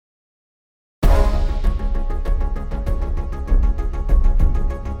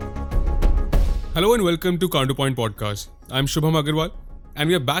Hello and welcome to Counterpoint Podcast. I'm Shubham Agarwal and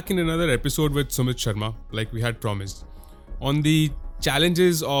we are back in another episode with Sumit Sharma, like we had promised, on the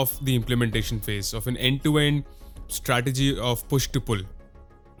challenges of the implementation phase of an end-to-end strategy of push to pull.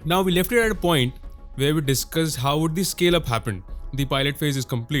 Now we left it at a point where we discussed how would the scale-up happen. The pilot phase is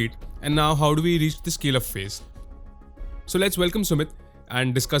complete and now how do we reach the scale-up phase? So let's welcome Sumit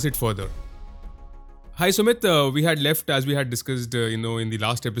and discuss it further. Hi Sumit, we had left as we had discussed in the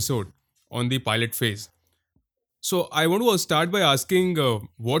last episode on the pilot phase. So I want to start by asking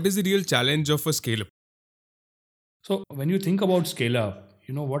what is the real challenge of a scale up? So when you think about scale up,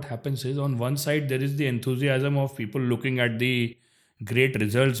 what happens is on one side there is the enthusiasm of people looking at the great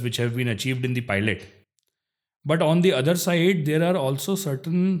results which have been achieved in the pilot. But on the other side, there are also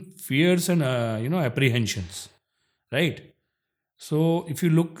certain fears and apprehensions, right? So if you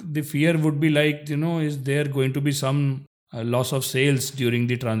look, the fear would be like, is there going to be some loss of sales during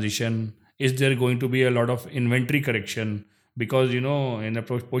the transition? Is there going to be a lot of inventory correction? Because, in a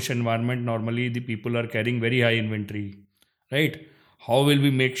push environment, normally the people are carrying very high inventory, right? How will we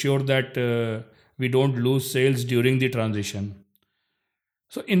make sure that we don't lose sales during the transition?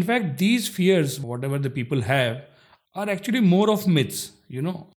 So, in fact, these fears, whatever the people have, are actually more of myths.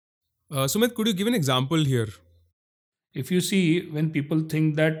 Sumit, could you give an example here? If you see, when people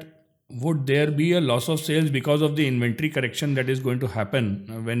think that would there be a loss of sales because of the inventory correction that is going to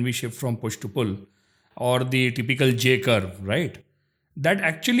happen when we shift from push to pull or the typical J curve, right? That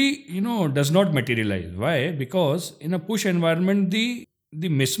actually, does not materialize. Why? Because in a push environment, the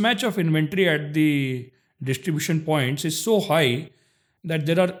mismatch of inventory at the distribution points is so high that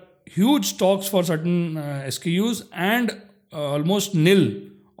there are huge stocks for certain SKUs and almost nil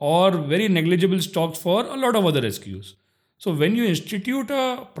or very negligible stocks for a lot of other SKUs. So when you institute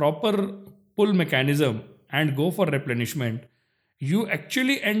a proper pull mechanism and go for replenishment, you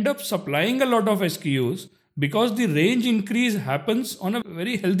actually end up supplying a lot of SKUs because the range increase happens on a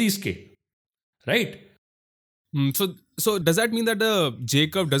very healthy scale, right? So does that mean that the J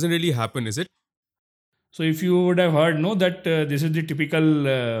curve doesn't really happen, is it? So if you would have heard, no, that this is the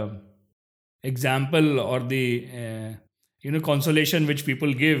typical example or the consolation which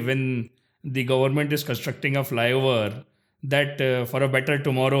people give when the government is constructing a flyover, that for a better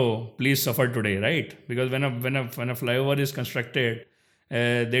tomorrow, please suffer today, right? Because when a flyover is constructed,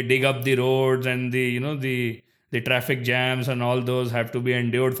 they dig up the roads and the traffic jams and all those have to be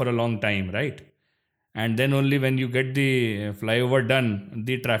endured for a long time, right? And then only when you get the flyover done,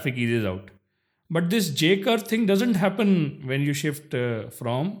 the traffic eases out. But this J curve thing doesn't happen when you shift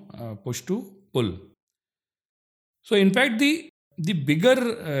from push to pull. So in fact, the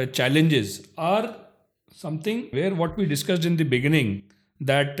bigger challenges are something where what we discussed in the beginning,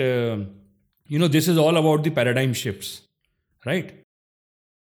 that this is all about the paradigm shifts, right?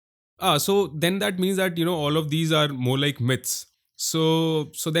 So then that means that all of these are more like myths.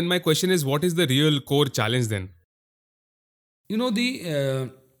 So then my question is, what is the real core challenge then? The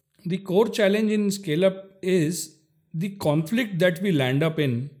core challenge in scale up is the conflict that we land up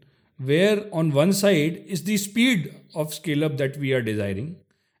in, where on one side is the speed of scale up that we are desiring,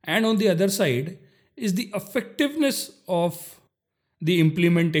 and on the other side is the effectiveness of the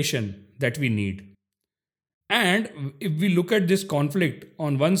implementation that we need. And if we look at this conflict,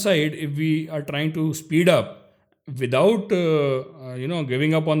 on one side, if we are trying to speed up without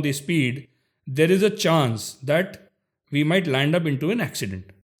giving up on the speed, there is a chance that we might land up into an accident,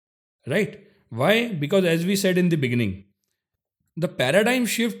 right? Why? Because as we said in the beginning, the paradigm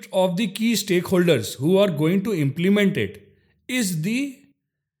shift of the key stakeholders who are going to implement it is the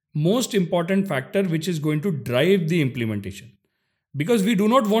most important factor which is going to drive the implementation, because we do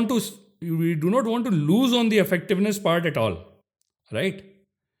not want to lose on the effectiveness part at all, right?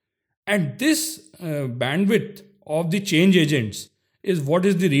 And this bandwidth of the change agents is what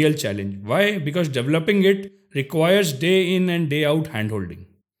is the real challenge. Why? Because developing it requires day in and day out handholding,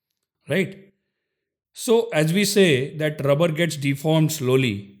 right? So as we say that rubber gets deformed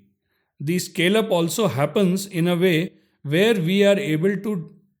slowly, the scale up also happens in a way where we are able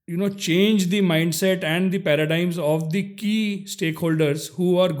to change the mindset and the paradigms of the key stakeholders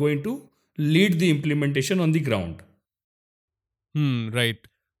who are going to lead the implementation on the ground. Right.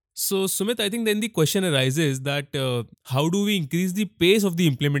 So Sumit, I think then the question arises that how do we increase the pace of the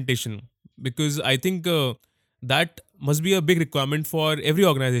implementation? Because I think that must be a big requirement for every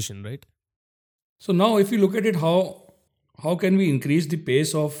organization, right? So now if you look at it, how can we increase the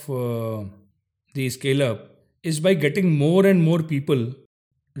pace of the scale up is by getting more and more people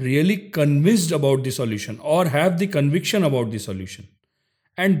really convinced about the solution or have the conviction about the solution.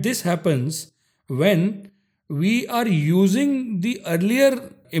 And this happens when we are using the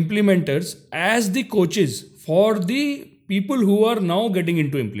earlier implementers as the coaches for the people who are now getting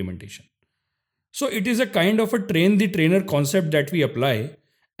into implementation. So it is a kind of a train the trainer concept that we apply.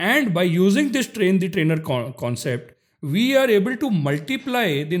 And by using this train the trainer concept, we are able to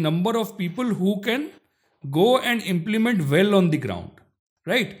multiply the number of people who can go and implement well on the ground.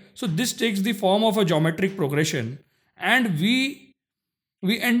 Right? So this takes the form of a geometric progression, and we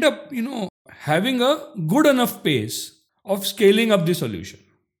end up, having a good enough pace of scaling up the solution.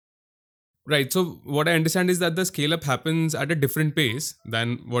 Right. So what I understand is that the scale up happens at a different pace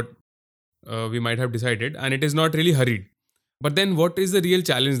than what we might have decided, and it is not really hurried. But then, what is the real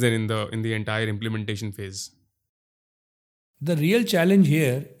challenge then in the entire implementation phase? The real challenge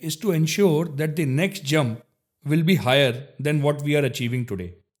here is to ensure that the next jump will be higher than what we are achieving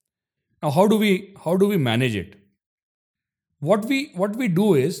today. Now, how do we manage it? What we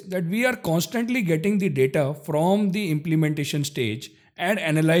do is that we are constantly getting the data from the implementation stage and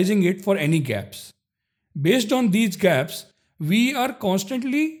analyzing it for any gaps. Based on these gaps, we are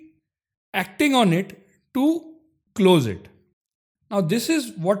constantly acting on it to close it. Now, this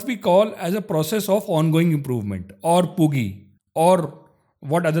is what we call as a process of ongoing improvement, or PUGI, or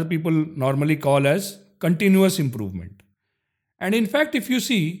what other people normally call as continuous improvement. And in fact, if you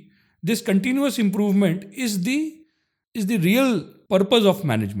see, this continuous improvement is the real purpose of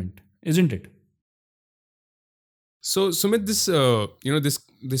management, isn't it? So Sumit,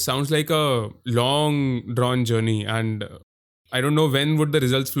 this sounds like a long drawn journey, and I don't know when would the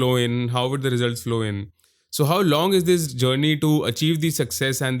results flow in, how would the results flow in. So how long is this journey to achieve the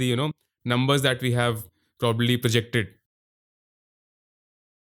success and the numbers that we have probably projected?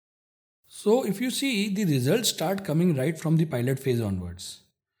 So, if you see, the results start coming right from the pilot phase onwards.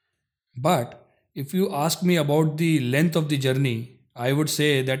 But if you ask me about the length of the journey, I would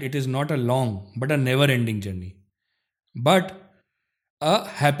say that it is not a long but a never ending journey, but a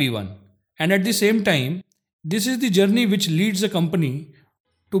happy one. And at the same time, this is the journey which leads a company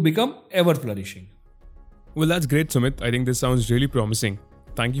to become ever flourishing. Well, that's great, Sumit. I think this sounds really promising.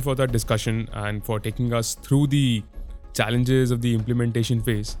 Thank you for that discussion and for taking us through the challenges of the implementation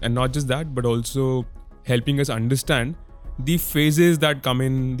phase. And not just that, but also helping us understand the phases that come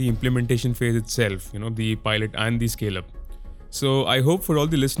in the implementation phase itself, the pilot and the scale up. So I hope for all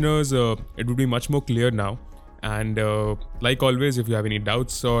the listeners, it would be much more clear now. And like always, if you have any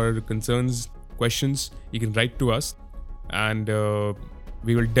doubts or concerns, questions, you can write to us, and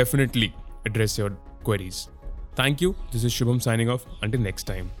we will definitely address your queries. Thank you. This is Shubham signing off. Until next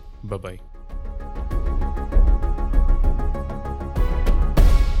time. Bye-bye.